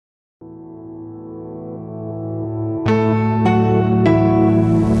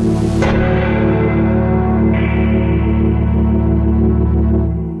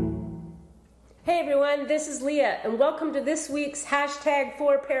this is Leah, and welcome to this week's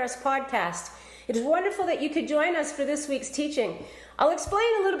 #4Paris podcast. It is wonderful that you could join us for this week's teaching. I'll explain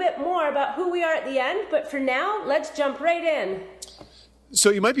a little bit more about who we are at the end, but for now, let's jump right in.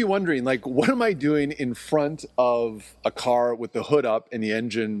 So you might be wondering, what am I doing in front of a car with the hood up and the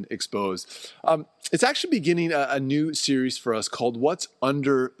engine exposed? It's actually beginning a new series for us called What's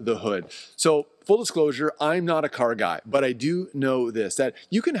Under the Hood. So full disclosure, I'm not a car guy, but I do know this, that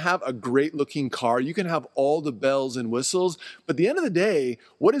you can have a great looking car, you can have all the bells and whistles, but at the end of the day,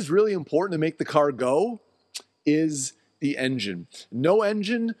 what is really important to make the car go is the engine. No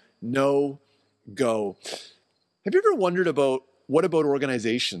engine, no go. Have you ever wondered about what about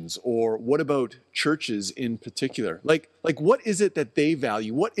organizations, or what about churches in particular? Like what is it that they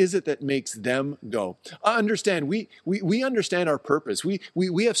value? What is it that makes them go? I understand. We understand our purpose. We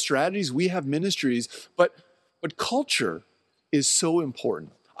have strategies. We have ministries. But culture is so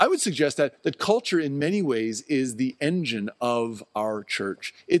important. I would suggest that culture in many ways is the engine of our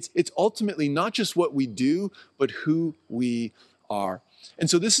church. It's ultimately not just what we do, but who we are.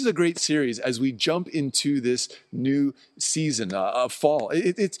 And so this is a great series as we jump into this new season of fall.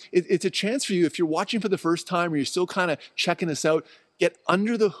 It's a chance for you, if you're watching for the first time or you're still kind of checking us out, get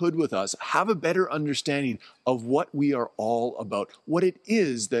under the hood with us, have a better understanding of what we are all about, what it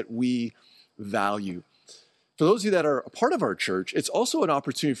is that we value. For those of you that are a part of our church, it's also an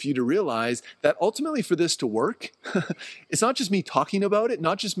opportunity for you to realize that ultimately for this to work, it's not just me talking about it,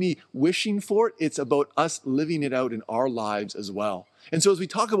 not just me wishing for it, it's about us living it out in our lives as well. And so as we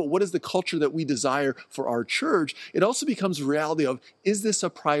talk about what is the culture that we desire for our church, it also becomes a reality of, is this a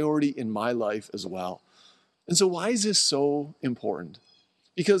priority in my life as well? And so why is this so important?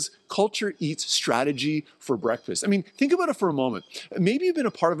 Because culture eats strategy for breakfast. I mean, think about it for a moment. Maybe you've been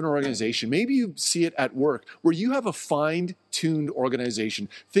a part of an organization. Maybe you see it at work where you have a fine-tuned organization.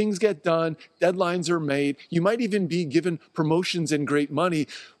 Things get done, deadlines are made. You might even be given promotions and great money.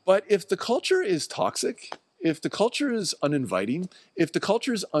 But if the culture is toxic, if the culture is uninviting, if the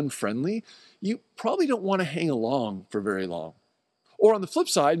culture is unfriendly, you probably don't want to hang along for very long. Or on the flip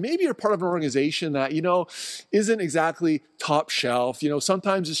side, maybe you're part of an organization that, isn't exactly top shelf.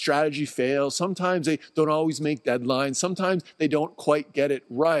 Sometimes the strategy fails. Sometimes they don't always make deadlines. Sometimes they don't quite get it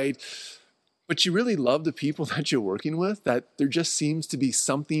right. But you really love the people that you're working with, that there just seems to be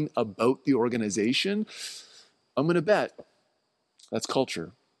something about the organization. I'm going to bet that's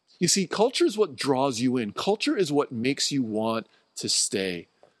culture. You see, culture is what draws you in. Culture is what makes you want to stay.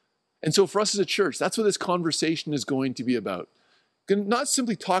 And so for us as a church, that's what this conversation is going to be about. Not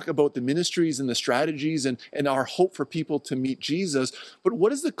simply talk about the ministries and the strategies and our hope for people to meet Jesus, but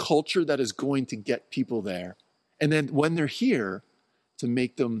what is the culture that is going to get people there? And then when they're here, to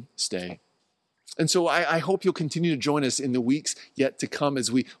make them stay. And so I hope you'll continue to join us in the weeks yet to come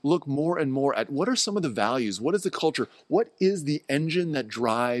as we look more and more at what are some of the values, what is the culture, what is the engine that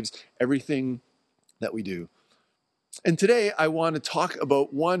drives everything that we do. And today, I want to talk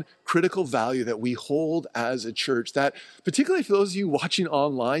about one critical value that we hold as a church that, particularly for those of you watching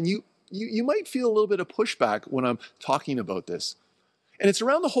online, you might feel a little bit of pushback when I'm talking about this. And it's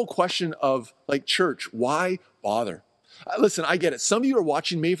around the whole question of, church, why bother? Listen, I get it. Some of you are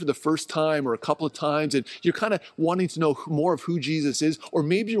watching me for the first time or a couple of times, and you're kind of wanting to know more of who Jesus is, or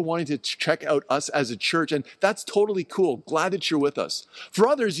maybe you're wanting to check out us as a church, and that's totally cool. Glad that you're with us. For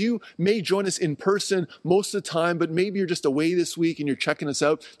others, you may join us in person most of the time, but maybe you're just away this week and you're checking us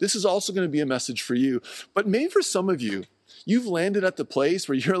out. This is also going to be a message for you. But maybe for some of you, you've landed at the place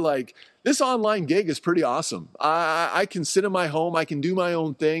where you're like, this online gig is pretty awesome. I can sit in my home, I can do my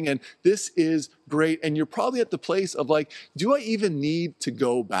own thing, and this is great. And you're probably at the place of do I even need to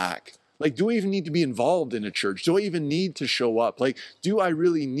go back? Do I even need to be involved in a church? Do I even need to show up? Do I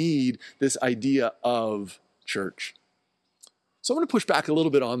really need this idea of church? So I'm going to push back a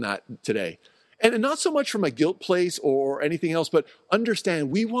little bit on that today. And not so much from a guilt place or anything else, but understand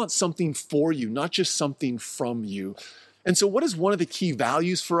we want something for you, not just something from you. And so what is one of the key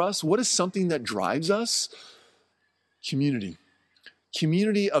values for us? What is something that drives us? Community.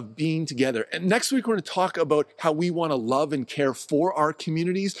 Community of being together. And next week, we're going to talk about how we want to love and care for our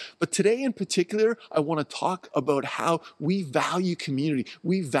communities. But today in particular, I want to talk about how we value community.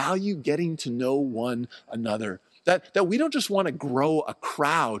 We value getting to know one another. That we don't just want to grow a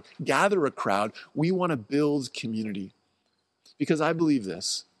crowd, gather a crowd. We want to build community. Because I believe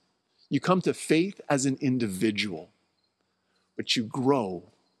this. You come to faith as an individual, but you grow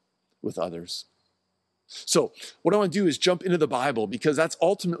with others. So what I want to do is jump into the Bible, because that's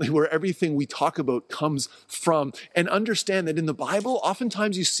ultimately where everything we talk about comes from. And understand that in the Bible,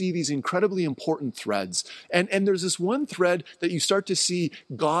 oftentimes you see these incredibly important threads. And there's this one thread that you start to see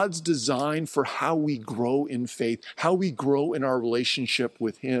God's design for how we grow in faith, how we grow in our relationship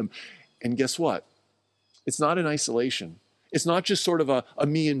with him. And guess what? It's not in isolation. It's not just sort of a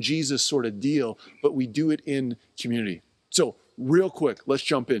me and Jesus sort of deal, but we do it in community. So real quick, let's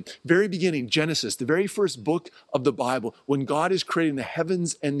jump in. Very beginning, Genesis, the very first book of the Bible, when God is creating the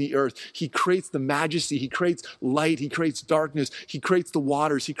heavens and the earth, he creates the majesty, he creates light, he creates darkness, he creates the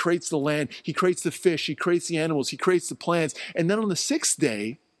waters, he creates the land, he creates the fish, he creates the animals, he creates the plants. And then on the sixth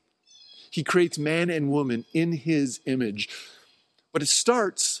day, he creates man and woman in his image. But it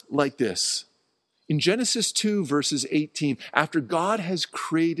starts like this. In Genesis 2, verses 18, after God has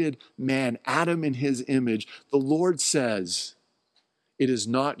created man, Adam in his image, the Lord says, "It is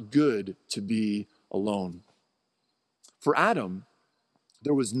not good to be alone." For Adam,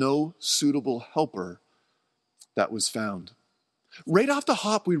 there was no suitable helper that was found. Right off the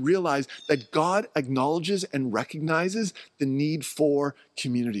hop, we realize that God acknowledges and recognizes the need for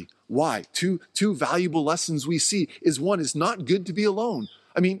community. Why? Two valuable lessons we see is, one, it's not good to be alone.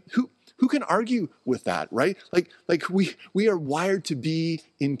 I mean, who can argue with that, right? Like we are wired to be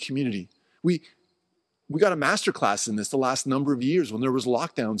in community. We got a masterclass in this the last number of years when there was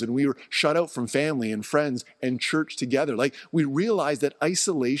lockdowns and we were shut out from family and friends and church together. Like, we realized that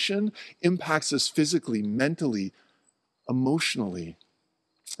isolation impacts us physically, mentally, emotionally,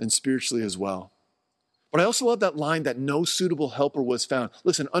 and spiritually as well. But I also love that line that no suitable helper was found.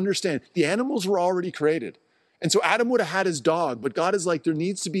 Listen, understand, the animals were already created. And so Adam would have had his dog, but God is like, there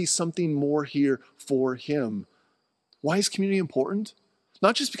needs to be something more here for him. Why is community important?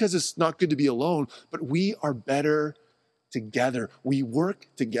 Not just because it's not good to be alone, but we are better together. We work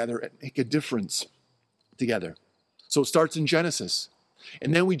together and make a difference together. So it starts in Genesis.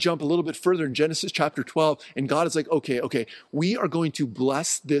 And then we jump a little bit further in Genesis chapter 12, and God is like, okay, we are going to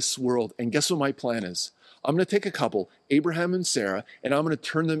bless this world. And guess what my plan is? I'm going to take a couple, Abraham and Sarah, and I'm going to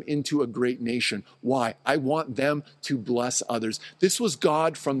turn them into a great nation. Why? I want them to bless others. This was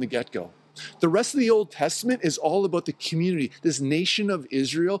God from the get-go. The rest of the Old Testament is all about the community, this nation of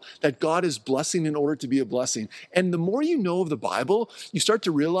Israel that God is blessing in order to be a blessing. And the more you know of the Bible, you start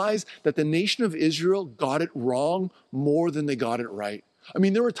to realize that the nation of Israel got it wrong more than they got it right. I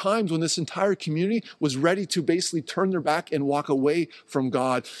mean, there were times when this entire community was ready to basically turn their back and walk away from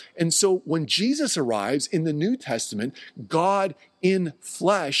God. And so when Jesus arrives in the New Testament, God in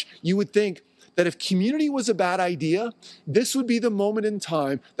flesh, you would think that if community was a bad idea, this would be the moment in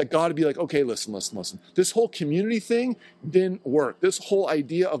time that God would be like, okay, listen. This whole community thing didn't work. This whole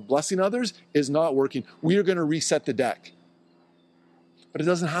idea of blessing others is not working. We are going to reset the deck. But it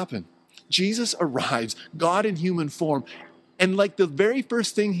doesn't happen. Jesus arrives, God in human form, and like the very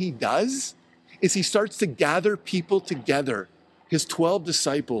first thing he does is he starts to gather people together, his 12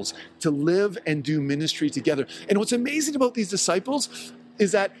 disciples, to live and do ministry together. And what's amazing about these disciples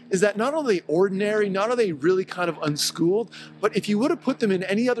is that not only ordinary, not are they really kind of unschooled, but if you would have put them in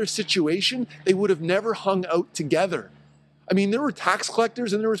any other situation, they would have never hung out together. I mean, there were tax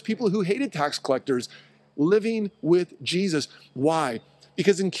collectors and there was people who hated tax collectors living with Jesus. Why?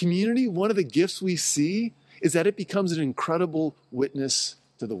 Because in community, one of the gifts we see is that it becomes an incredible witness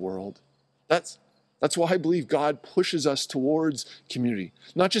to the world. That's why I believe God pushes us towards community.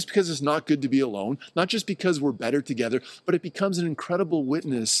 Not just because it's not good to be alone, not just because we're better together, but it becomes an incredible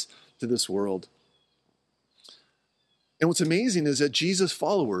witness to this world. And what's amazing is that Jesus'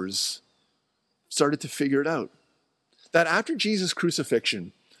 followers started to figure it out. That after Jesus'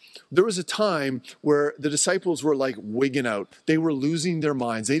 crucifixion, there was a time where the disciples were like wigging out. They were losing their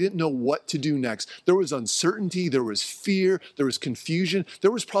minds. They didn't know what to do next. There was uncertainty. There was fear. There was confusion.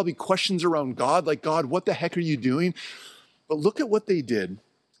 There was probably questions around God, like, God, what the heck are you doing? But look at what they did.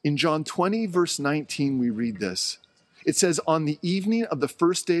 In John 20, verse 19, we read this. It says, on the evening of the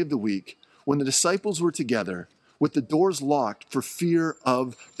first day of the week, when the disciples were together, with the doors locked for fear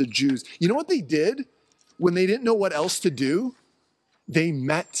of the Jews. You know what they did when they didn't know what else to do? They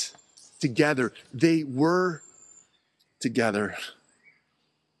met together. They were together.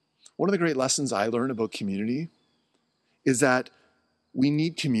 One of the great lessons I learned about community is that we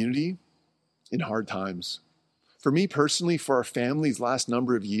need community in hard times. For me personally, for our family's last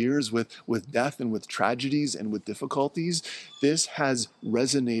number of years with death and with tragedies and with difficulties, this has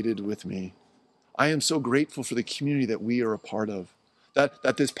resonated with me. I am so grateful for the community that we are a part of.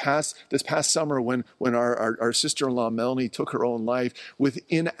 That this past summer when our sister-in-law Melanie took her own life,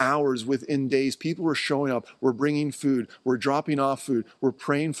 within hours, within days, people were showing up. We're bringing food. We're dropping off food. We're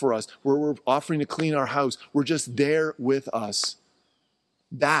praying for us. We're offering to clean our house. We're just there with us.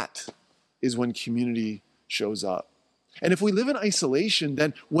 That is when community shows up. And if we live in isolation,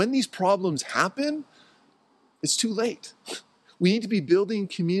 then when these problems happen, it's too late. We need to be building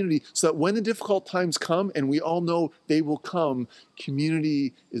community so that when the difficult times come, and we all know they will come,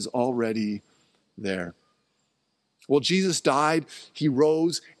 community is already there. Well, Jesus died, he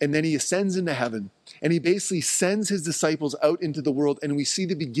rose, and then he ascends into heaven. And he basically sends his disciples out into the world, and we see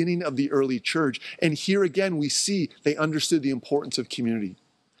the beginning of the early church. And here again, we see they understood the importance of community.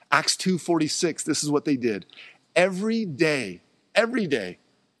 Acts 2:46, this is what they did. Every day,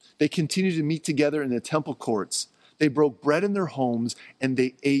 they continued to meet together in the temple courts. They broke bread in their homes and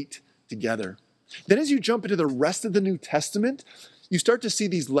they ate together. Then as you jump into the rest of the New Testament, you start to see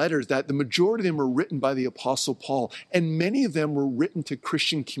these letters that the majority of them were written by the Apostle Paul, and many of them were written to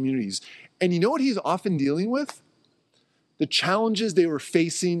Christian communities. And you know what he's often dealing with? The challenges they were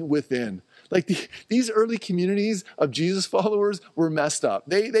facing within. Like these early communities of Jesus followers were messed up.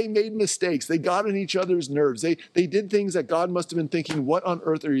 They made mistakes. They got on each other's nerves. They did things that God must have been thinking, what on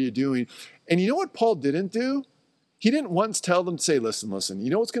earth are you doing? And you know what Paul didn't do? He didn't once tell them to say, listen,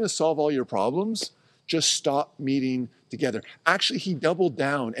 you know what's going to solve all your problems? Just stop meeting together. Actually, he doubled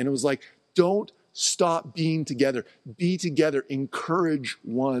down and it was like, don't stop being together. Be together. Encourage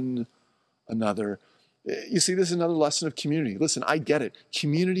one another. You see, this is another lesson of community. Listen, I get it.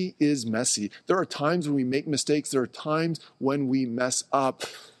 Community is messy. There are times when we make mistakes. There are times when we mess up.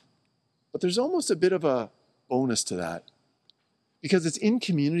 But there's almost a bit of a bonus to that. Because it's in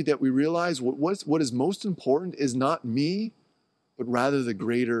community that we realize what is most important is not me, but rather the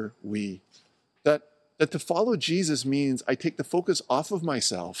greater we. That to follow Jesus means I take the focus off of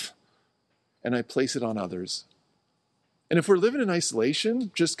myself and I place it on others. And if we're living in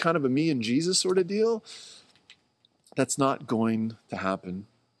isolation, just kind of a me and Jesus sort of deal, that's not going to happen.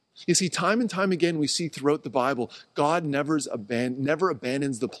 You see, time and time again, we see throughout the Bible, God never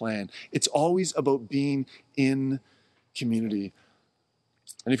abandons the plan. It's always about being in community.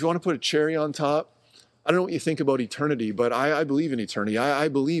 And if you want to put a cherry on top, I don't know what you think about eternity, but I believe in eternity. I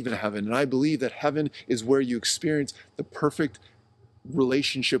believe in heaven, and I believe that heaven is where you experience the perfect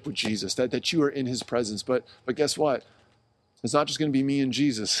relationship with Jesus, that you are in his presence. But guess what? It's not just going to be me and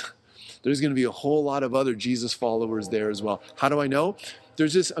Jesus. There's going to be a whole lot of other Jesus followers there as well. How do I know?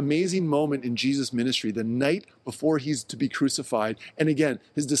 There's this amazing moment in Jesus' ministry, the night before he's to be crucified. And again,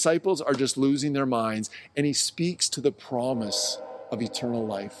 his disciples are just losing their minds, and he speaks to the promise of eternal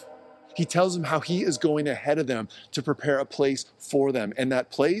life. He tells them how he is going ahead of them to prepare a place for them. And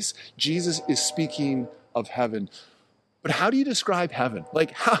that place, Jesus is speaking of heaven. But how do you describe heaven?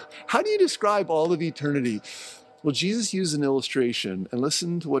 Like, how do you describe all of eternity? Well, Jesus used an illustration, and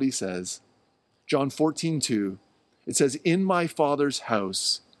listen to what he says. John 14:2, it says, in my Father's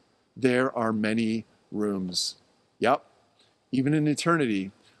house, there are many rooms. Yep, even in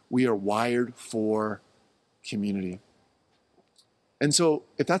eternity, we are wired for community. And so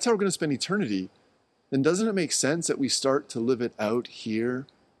if that's how we're going to spend eternity, then doesn't it make sense that we start to live it out here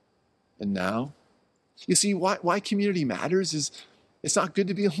and now? You see, why community matters is it's not good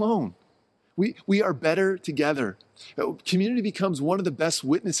to be alone. We are better together. Community becomes one of the best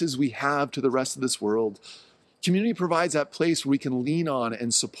witnesses we have to the rest of this world. Community provides that place where we can lean on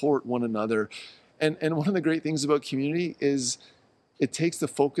and support one another. And one of the great things about community is it takes the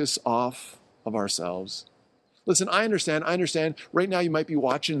focus off of ourselves. Listen, I understand. Right now you might be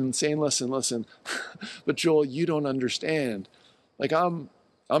watching and saying, listen, but Joel, you don't understand. Like I'm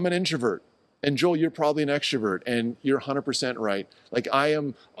an introvert. And Joel, you're probably an extrovert, and you're 100% right. Like I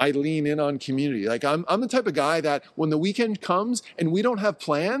lean in on community. Like I'm the type of guy that when the weekend comes and we don't have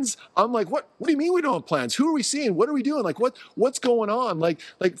plans, I'm like, what do you mean we don't have plans? Who are we seeing? What are we doing? Like what's going on? Like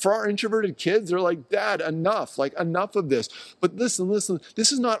for our introverted kids, they're like, Dad, enough of this. But listen,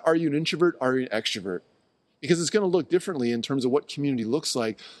 this is not, are you an introvert? Are you an extrovert? Because it's going to look differently in terms of what community looks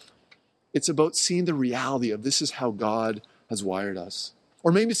like. It's about seeing the reality of this is how God has wired us.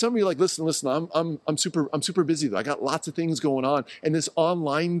 Or maybe some of you are like, listen, I'm super busy though. I got lots of things going on. And this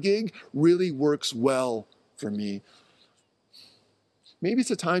online gig really works well for me. Maybe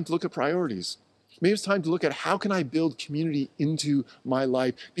it's a time to look at priorities. Maybe it's time to look at how can I build community into my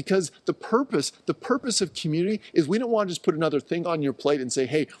life? Because the purpose of community is we don't want to just put another thing on your plate and say,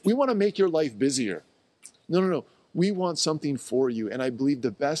 hey, we want to make your life busier. No. We want something for you. And I believe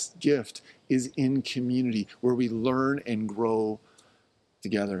the best gift is in community where we learn and grow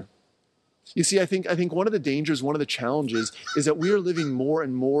together. You see, I think one of the dangers, one of the challenges is that we are living more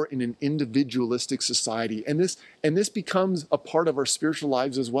and more in an individualistic society. And this becomes a part of our spiritual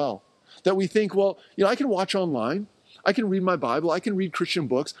lives as well. That we think, well, I can watch online. I can read my Bible. I can read Christian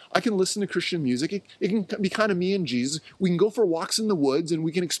books. I can listen to Christian music. It can be kind of me and Jesus. We can go for walks in the woods and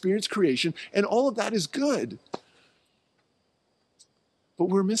we can experience creation. And all of that is good. But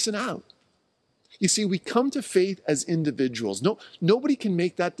we're missing out. You see, we come to faith as individuals. Nobody can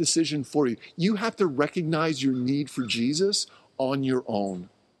make that decision for you. You have to recognize your need for Jesus on your own.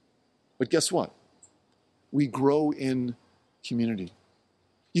 But guess what? We grow in community.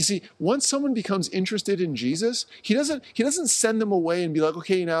 You see, once someone becomes interested in Jesus, he doesn't send them away and be like,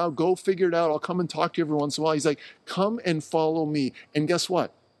 okay, now go figure it out. I'll come and talk to you every once in a while. He's like, come and follow me. And guess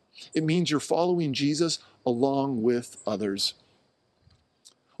what? It means you're following Jesus along with others.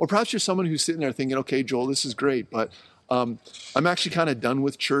 Or perhaps you're someone who's sitting there thinking, okay, Joel, this is great, but I'm actually kind of done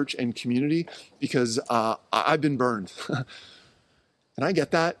with church and community because I've been burned. And I get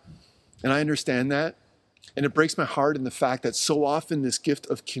that, and I understand that. And it breaks my heart in the fact that so often this gift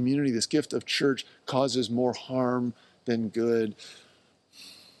of community, this gift of church causes more harm than good.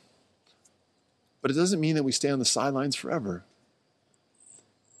 But it doesn't mean that we stay on the sidelines forever.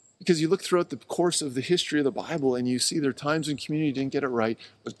 Because you look throughout the course of the history of the Bible and you see there are times when community didn't get it right,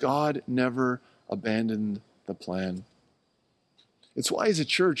 but God never abandoned the plan. It's why as a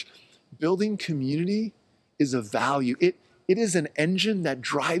church, building community is a value. It is an engine that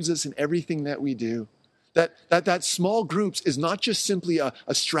drives us in everything that we do. That small groups is not just simply a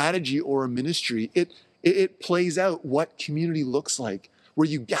strategy or a ministry. It plays out what community looks like, where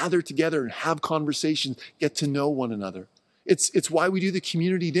you gather together and have conversations, get to know one another. It's why we do the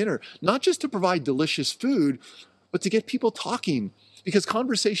community dinner, not just to provide delicious food, but to get people talking, because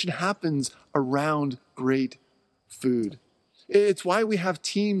conversation happens around great food. It's why we have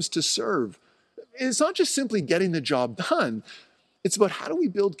teams to serve. It's not just simply getting the job done. It's about how do we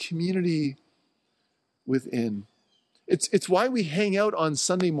build community within. It's why we hang out on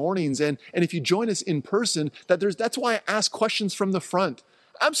Sunday mornings, and if you join us in person, that's why I ask questions from the front.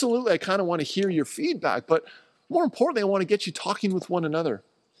 Absolutely, I kind of want to hear your feedback, but more importantly, I want to get you talking with one another.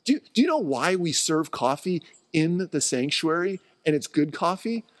 Do you know why we serve coffee in the sanctuary and it's good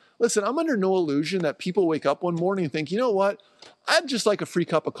coffee? Listen, I'm under no illusion that people wake up one morning and think, you know what? I'd just like a free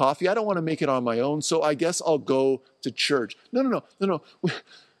cup of coffee. I don't want to make it on my own, so I guess I'll go to church. No.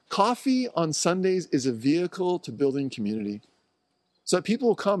 Coffee on Sundays is a vehicle to building community so that people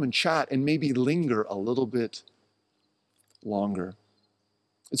will come and chat and maybe linger a little bit longer.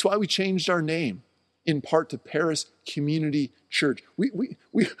 It's why we changed our name, in part to Paris Community Church. We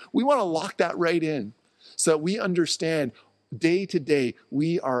want to lock that right in so that we understand day to day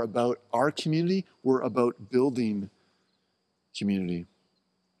we are about our community. We're about building community.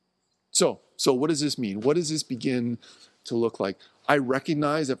 So what does this mean? What does this begin to look like? I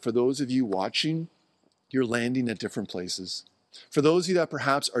recognize that for those of you watching, you're landing at different places. For those of you that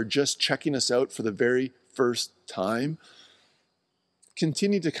perhaps are just checking us out for the very first time,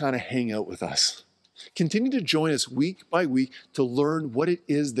 continue to kind of hang out with us. Continue to join us week by week to learn what it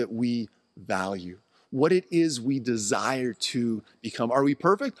is that we value, what it is we desire to become. Are we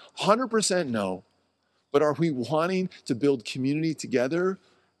perfect? 100% no. But are we wanting to build community together?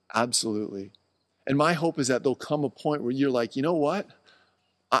 Absolutely. And my hope is that there'll come a point where you're like, you know what?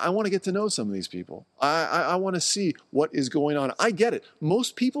 I want to get to know some of these people. I want to see what is going on. I get it.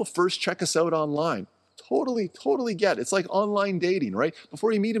 Most people first check us out online. Totally get it. It's like online dating, right?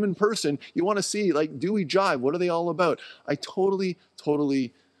 Before you meet them in person, you want to see, like, do we jive? What are they all about? I totally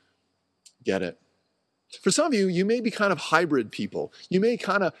get it. For some of you, you may be kind of hybrid people. You may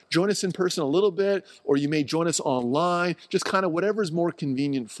kind of join us in person a little bit, or you may join us online, just kind of whatever's more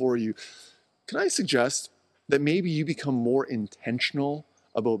convenient for you. Can I suggest that maybe you become more intentional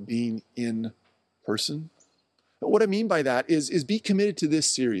about being in person? What I mean by that is be committed to this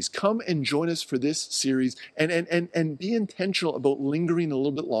series. Come and join us for this series and be intentional about lingering a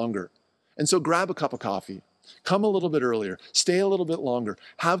little bit longer. And so grab a cup of coffee. Come a little bit earlier. Stay a little bit longer.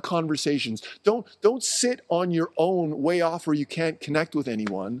 Have conversations. Don't sit on your own way off where you can't connect with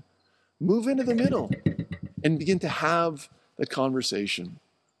anyone. Move into the middle and begin to have that conversation.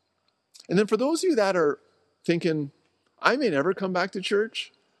 And then for those of you that are thinking, I may never come back to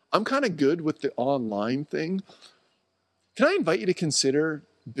church, I'm kind of good with the online thing, can I invite you to consider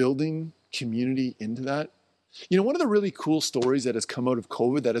building community into that? You know, one of the really cool stories that has come out of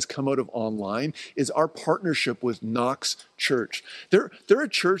COVID, that has come out of online, is our partnership with Knox Church. They're a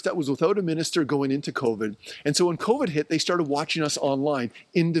church that was without a minister going into COVID. And so when COVID hit, they started watching us online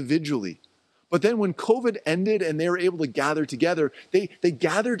individually. But then when COVID ended and they were able to gather together, they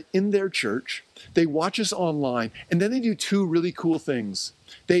gathered in their church, they watch us online, and then they do two really cool things.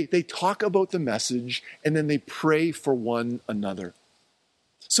 They talk about the message, and then they pray for one another.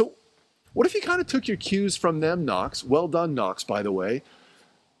 So what if you kind of took your cues from them, Knox? Well done, Knox, by the way.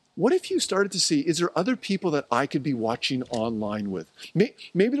 What if you started to see, is there other people that I could be watching online with?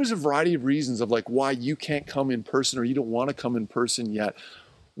 Maybe there's a variety of reasons of like why you can't come in person or you don't want to come in person yet.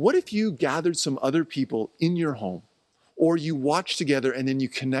 What if you gathered some other people in your home, or you watched together and then you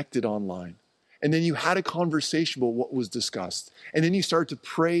connected online, and then you had a conversation about what was discussed, and then you started to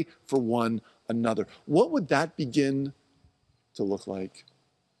pray for one another? What would that begin to look like?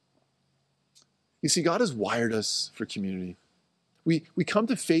 You see, God has wired us for community. We come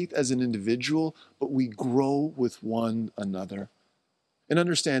to faith as an individual, but we grow with one another. And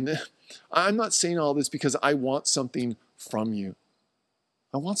understand that I'm not saying all this because I want something from you.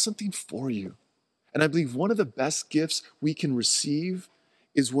 I want something for you. And I believe one of the best gifts we can receive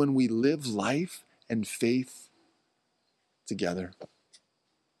is when we live life and faith together.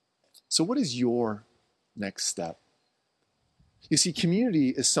 So what is your next step? You see, community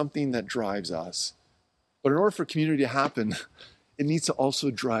is something that drives us. But in order for community to happen, it needs to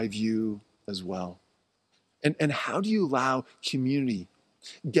also drive you as well. And how do you allow community,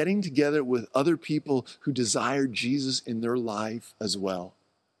 getting together with other people who desire Jesus in their life as well,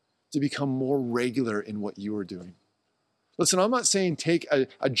 to become more regular in what you are doing? Listen, I'm not saying take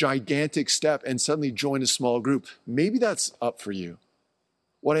a gigantic step and suddenly join a small group. Maybe that's up for you.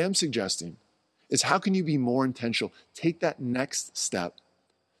 What I am suggesting is, how can you be more intentional? Take that next step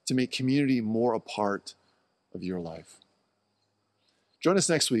to make community more a part of your life. Join us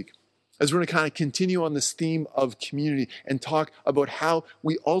next week as we're going to kind of continue on this theme of community and talk about how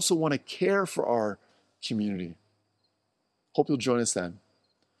we also want to care for our community. Hope you'll join us then.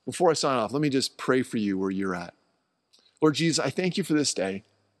 Before I sign off, let me just pray for you where you're at. Lord Jesus, I thank you for this day.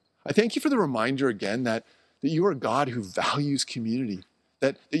 I thank you for the reminder again that you are a God who values community,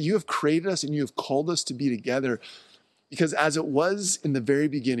 that you have created us and you have called us to be together, because as it was in the very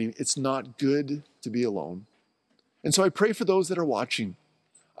beginning, it's not good to be alone. And so I pray for those that are watching.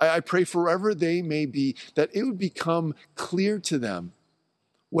 I pray for wherever they may be, that it would become clear to them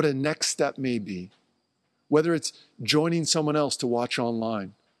what a next step may be. Whether it's joining someone else to watch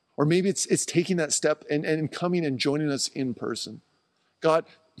online, or maybe it's taking that step and coming and joining us in person. God,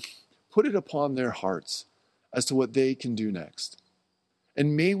 put it upon their hearts as to what they can do next.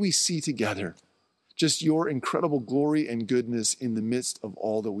 And may we see together just your incredible glory and goodness in the midst of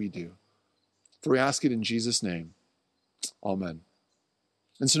all that we do. For we ask it in Jesus' name. Amen.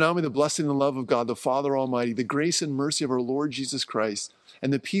 And so now may the blessing and the love of God, the Father Almighty, the grace and mercy of our Lord Jesus Christ,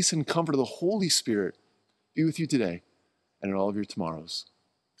 and the peace and comfort of the Holy Spirit be with you today and in all of your tomorrows.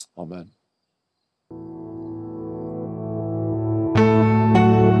 Amen.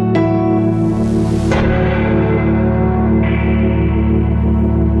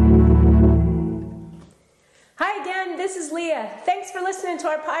 Hi again, this is Leah. Thanks for listening to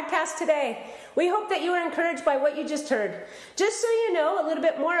our podcast today. We hope that you were encouraged by what you just heard. Just so you know a little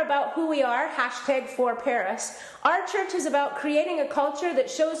bit more about who we are, #4Paris, our church is about creating a culture that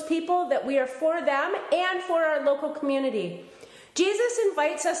shows people that we are for them and for our local community. Jesus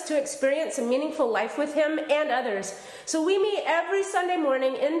invites us to experience a meaningful life with him and others. So we meet every Sunday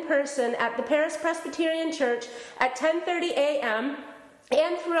morning in person at the Paris Presbyterian Church at 10:30 a.m.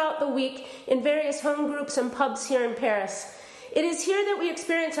 and throughout the week in various home groups and pubs here in Paris. It is here that we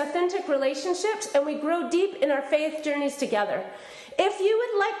experience authentic relationships and we grow deep in our faith journeys together. If you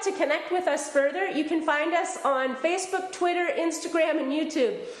would like to connect with us further, you can find us on Facebook, Twitter, Instagram, and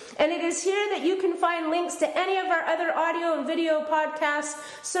YouTube. And it is here that you can find links to any of our other audio and video podcasts,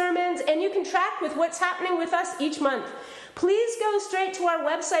 sermons, and you can track with what's happening with us each month. Please go straight to our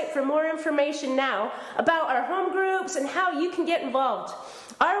website for more information now about our home groups and how you can get involved.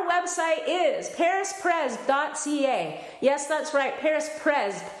 Our website is parispresb.ca. Yes, that's right,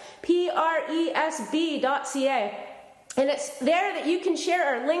 parispresb, Presb.ca. And it's there that you can share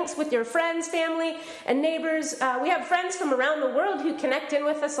our links with your friends, family, and neighbors. We have friends from around the world who connect in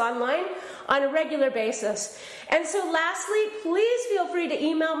with us online on a regular basis. And so lastly, please feel free to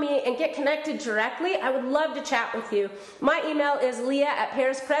email me and get connected directly. I would love to chat with you. My email is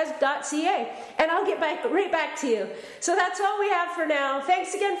leah@parispresb.ca, and I'll get right back to you. So that's all we have for now.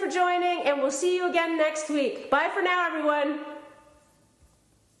 Thanks again for joining, and we'll see you again next week. Bye for now, everyone.